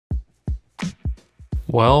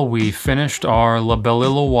Well, we finished our La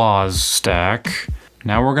Belle-Illoise stack.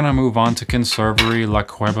 Now we're gonna move on to Conserverie La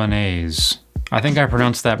Quiberonnaise. I think I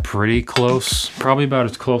pronounced that pretty close. Probably about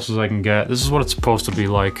as close as I can get. This is what it's supposed to be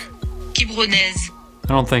like. Quiberonnaise. I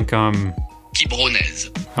don't think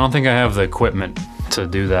Quiberonnaise. I don't think I have the equipment to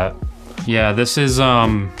do that. Yeah, this is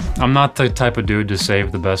I'm not the type of dude to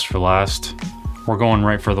save the best for last. We're going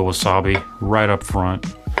right for the wasabi, right up front.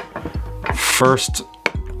 First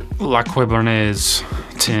La Quiberonnaise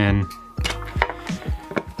tin.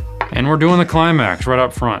 And we're doing the climax right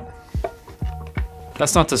up front.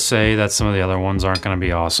 That's not to say that some of the other ones aren't gonna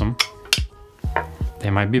be awesome.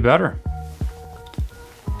 They might be better.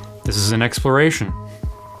 This is an exploration.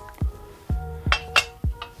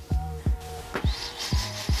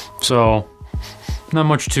 So, not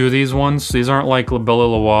much to these ones. These aren't like La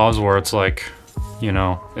Belle-Illoise where it's like, you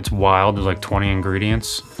know, it's wild, there's like 20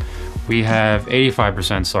 ingredients. We have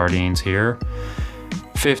 85% sardines here,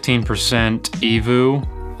 15% evu,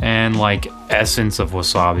 and like essence of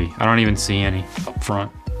wasabi. I don't even see any up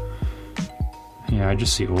front. Yeah, I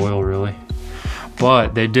just see oil really.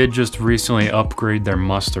 But they did just recently upgrade their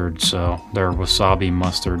mustard, so their wasabi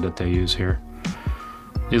mustard that they use here.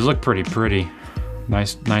 These look pretty.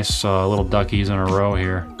 Nice little duckies in a row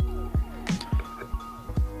here.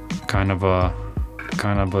 Kind of a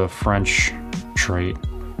French trait,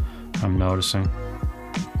 I'm noticing.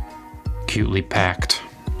 Cutely packed.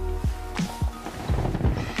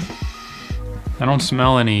 I don't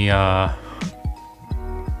smell any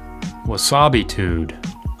wasabi-tude,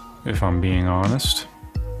 if I'm being honest.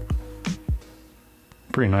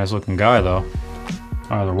 Pretty nice looking guy though,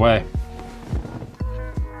 either way.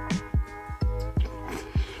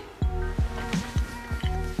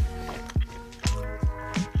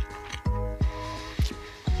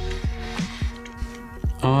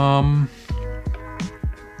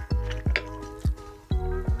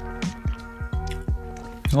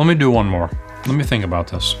 Let me do one more. Let me think about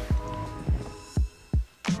this.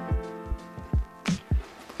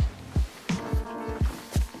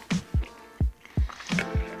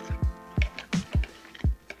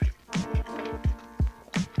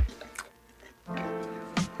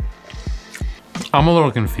 I'm a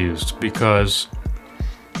little confused because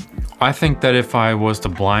I think that if I was to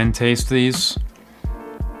blind taste these,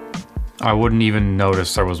 I wouldn't even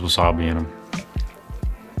notice there was wasabi in them.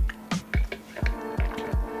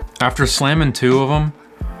 After slamming 2 of them,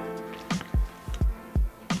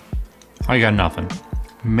 I got nothing.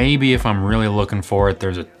 Maybe if I'm really looking for it,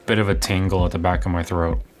 there's a bit of a tingle at the back of my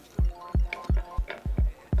throat.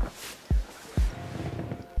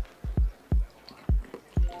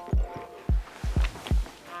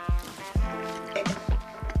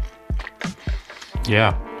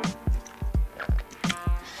 Yeah.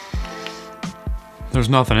 There's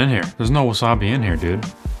nothing in here. There's no wasabi in here, dude.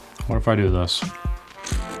 What if I do this?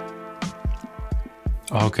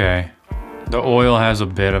 Okay. The oil has a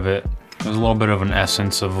bit of it. There's a little bit of an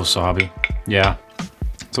essence of wasabi. Yeah.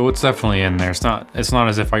 So it's definitely in there. It's not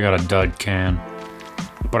as if I got a dud can.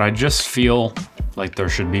 But I just feel like there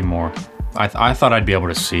should be more. I thought I'd be able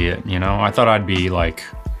to see it, you know? I thought I'd be like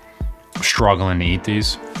struggling to eat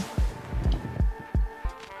these.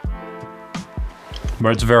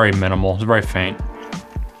 But it's very minimal. It's very faint.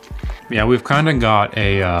 Yeah, we've kind of got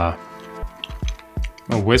a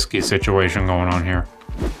whiskey situation going on here.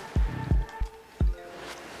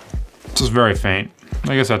 This is very faint.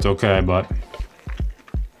 I guess that's okay, but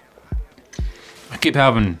I keep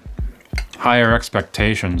having higher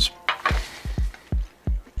expectations.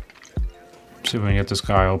 See if we can get this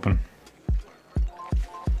guy open.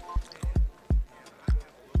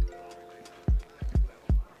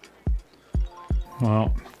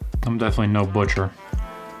 Well, I'm definitely no butcher.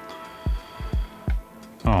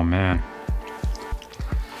 Oh man.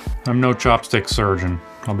 I'm no chopstick surgeon,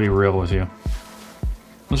 I'll be real with you.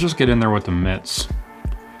 Let's just get in there with the mitts.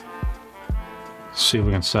 See if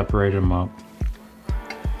we can separate them up.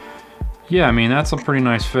 Yeah, I mean, that's a pretty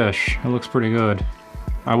nice fish. It looks pretty good.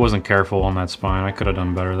 I wasn't careful on that spine. I could have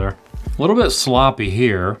done better there. A little bit sloppy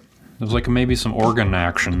here. There's like maybe some organ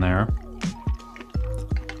action there.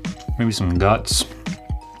 Maybe some guts.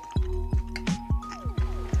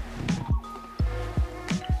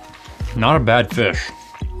 Not a bad fish.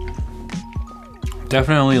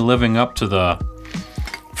 Definitely living up to the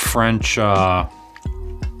French, I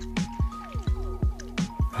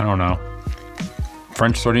don't know.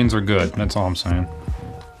 French sardines are good, that's all I'm saying.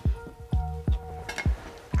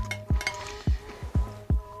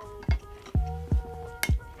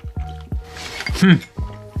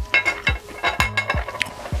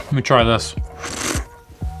 Let me try this.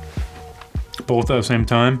 Both at the same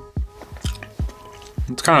time.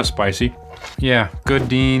 It's kind of spicy. Yeah, good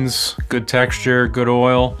Dines, good texture, good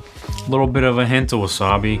oil. A little bit of a hint of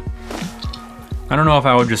wasabi. I don't know if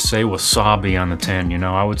I would just say wasabi on the tin, you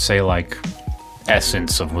know? I would say like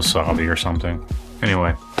essence of wasabi or something.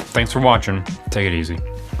 Anyway, thanks for watching. Take it easy.